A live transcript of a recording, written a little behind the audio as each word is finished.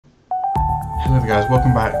Hello guys,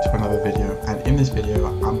 welcome back to another video, and in this video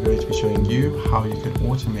I'm going to be showing you how you can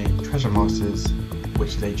automate Treasure Masters,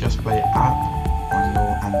 which is a JustPlay app on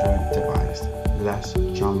your Android device. Let's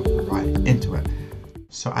jump right into it.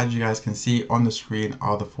 So as you guys can see on the screen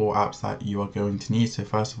are the 4 apps that you are going to need. So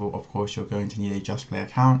first of all, of course, you're going to need a JustPlay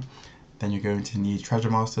account. Then you're going to need Treasure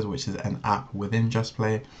Masters, which is an app within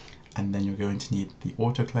JustPlay. And then you're going to need the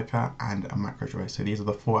auto clicker and a macro drawer. So these are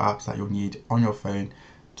the 4 apps that you'll need on your phone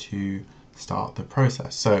to start the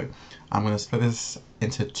process. So I'm going to split this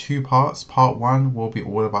into 2 parts. Part 1 will be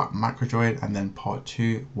all about macro droid, and then part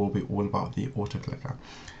 2 will be all about the auto clicker.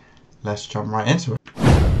 Let's jump right into it.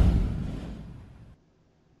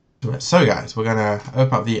 So guys, we're going to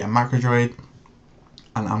open up the macro droid,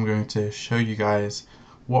 and I'm going to show you guys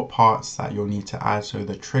what parts that you'll need to add. So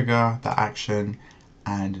the trigger, the action,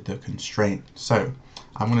 and the constraint. So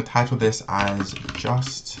I'm going to title this as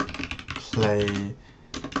JustPlay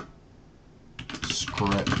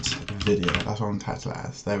script video. That's what I'm titled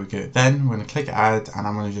as. There we go. Then we're going to click add, and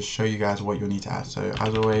I'm going to just show you guys what you'll need to add. So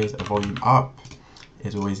as always, a volume up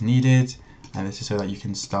is always needed, and this is so that you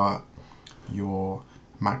can start your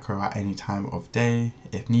macro at any time of day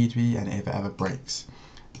if need be, and if it ever breaks.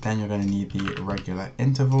 Then you're going to need the regular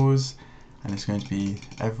intervals, and it's going to be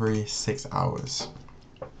every 6 hours.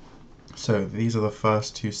 So these are the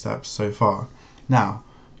first 2 steps so far. Now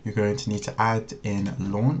you're going to need to add in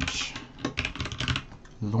launch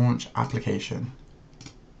application.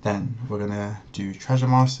 Then we're going to do Treasure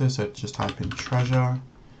Masters, so just type in treasure and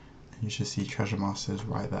you should see Treasure Masters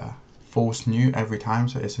right there. False new every time,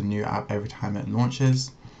 so it's a new app every time it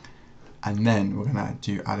launches. And then we're going to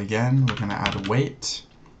do add again. We're going to add wait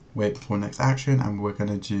before next action, and we're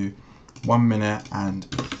going to do 1 minute and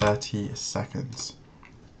 30 seconds.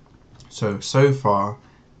 So far,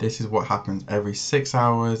 this is what happens. Every 6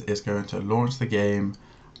 hours, it's going to launch the game,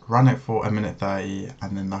 run it for 1 minute 30,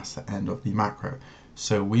 and then that's the end of the macro.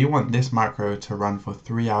 So we want this macro to run for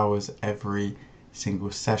 3 hours every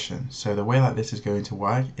single session. So the way that this is going to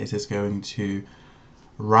work is it's going to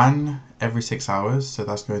run every 6 hours. So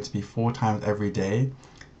that's going to be 4 times every day.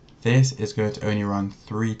 This is going to only run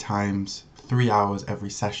 3 hours every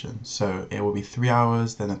session. So it will be 3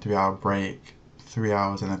 hours, then a 3-hour break, 3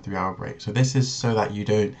 hours, and a 3-hour break. So this is so that you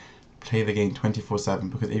don't play the game 24/7,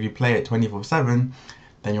 because if you play it 24/7,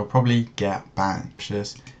 then you'll probably get banned.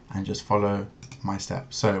 And just follow my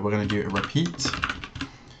steps. So we're going to do a repeat,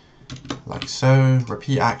 like so.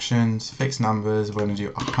 Repeat actions, fixed numbers. We're going to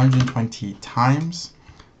do 120 times.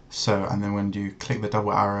 So, and then we're going to do click the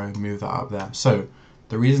double arrow, move that up there. So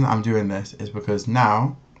the reason I'm doing this is because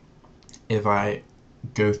now, if I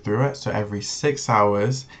go through it, so every 6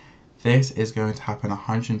 hours, this is going to happen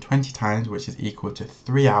 120 times, which is equal to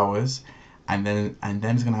 3 hours. And then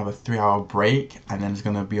it's going to have a 3-hour break, and then it's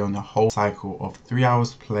going to be on the whole cycle of 3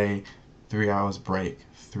 hours play, 3 hours break,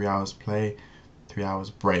 3 hours play, 3 hours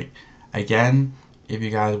break. Again, if you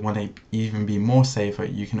guys want to even be more safer,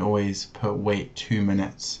 you can always put wait 2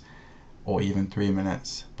 minutes or even 3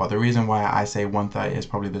 minutes. But the reason why I say 130 is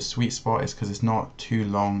probably the sweet spot is because it's not too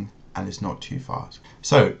long and it's not too fast.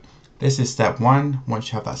 So this is step 1. Once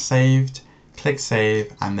you have that saved, click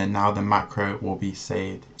save, and then now the macro will be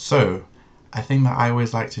saved. So a thing that I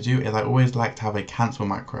always like to do is I always like to have a cancel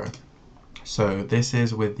macro. So this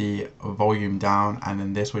is with the volume down, and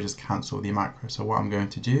then this will just cancel the macro. So what I'm going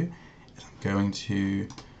to do is I'm going to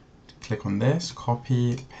click on this,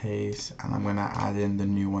 copy, paste, and I'm going to add in the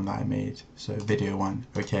new one that I made. So video 1.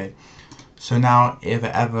 Okay. So now if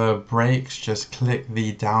it ever breaks, just click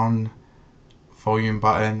the down volume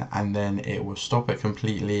button, and then it will stop it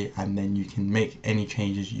completely, and then you can make any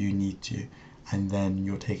changes you need to, and then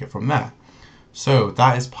you'll take it from there. So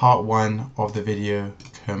that is part 1 of the video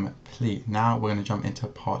complete. Now we're going to jump into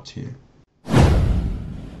part 2.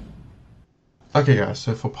 Okay guys,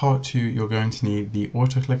 so for part 2 you're going to need the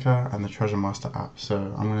auto clicker and the Treasure Master app. So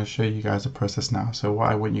I'm going to show you guys the process now. So what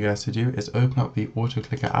I want you guys to do is open up the auto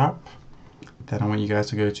clicker app. Then I want you guys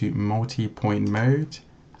to go to multi-point mode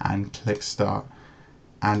and click start.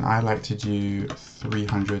 And I like to do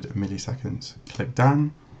 300 milliseconds. Click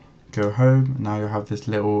done. Go home. Now you'll have this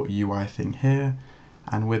little UI thing here,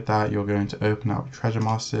 and with that you're going to open up Treasure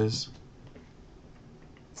Masters.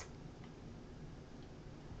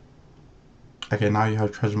 Okay, now you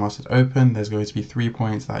have Treasure Masters open. There's going to be 3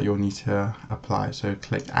 points that you'll need to apply. So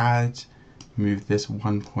click add, move this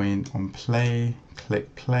 1 point on play,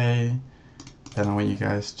 click play. Then I want you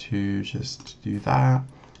guys to just do that.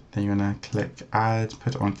 Then you're going to click add,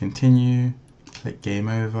 put it on continue, click game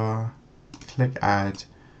over, click add,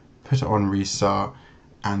 put it on restart,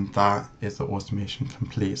 and that is the automation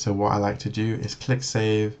complete. So what I like to do is click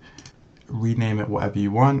save, rename it whatever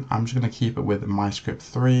you want. I'm just going to keep it with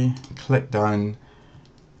MyScript3. Click done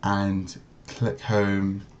and click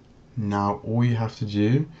home. Now all you have to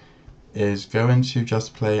do is go into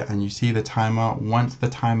JustPlay and you see the timer. Once the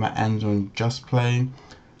timer ends on JustPlay,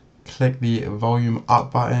 click the volume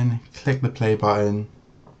up button, click the play button,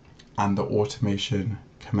 and the automation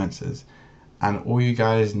commences. And all you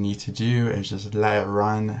guys need to do is just let it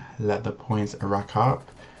run, let the points rack up,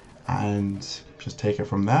 and just take it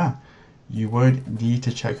from there. You won't need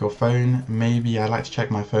to check your phone. Maybe I like to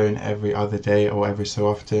check my phone every other day or every so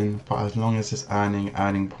often, but as long as it's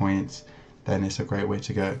earning points, then it's a great way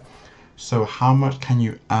to go. So how much can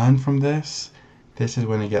you earn from this? This is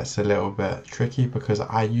when it gets a little bit tricky, because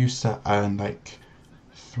I used to earn like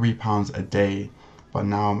 £3 a day, but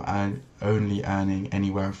now I'm only earning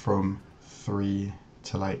anywhere from £3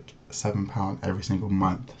 to like £7 every single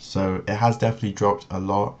month. So it has definitely dropped a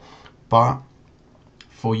lot, but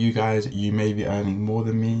for you guys, you may be earning more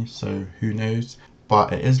than me, so who knows.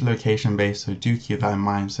 But it is location based, so do keep that in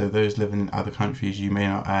mind. So those living in other countries, you may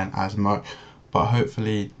not earn as much, but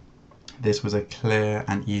hopefully this was a clear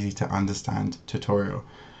and easy to understand tutorial.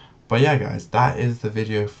 But yeah guys, that is the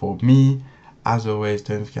video for me. As always,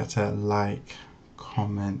 don't forget to like,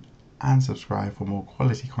 comment and subscribe for more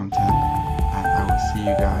quality content, and I will see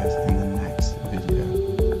you guys in the next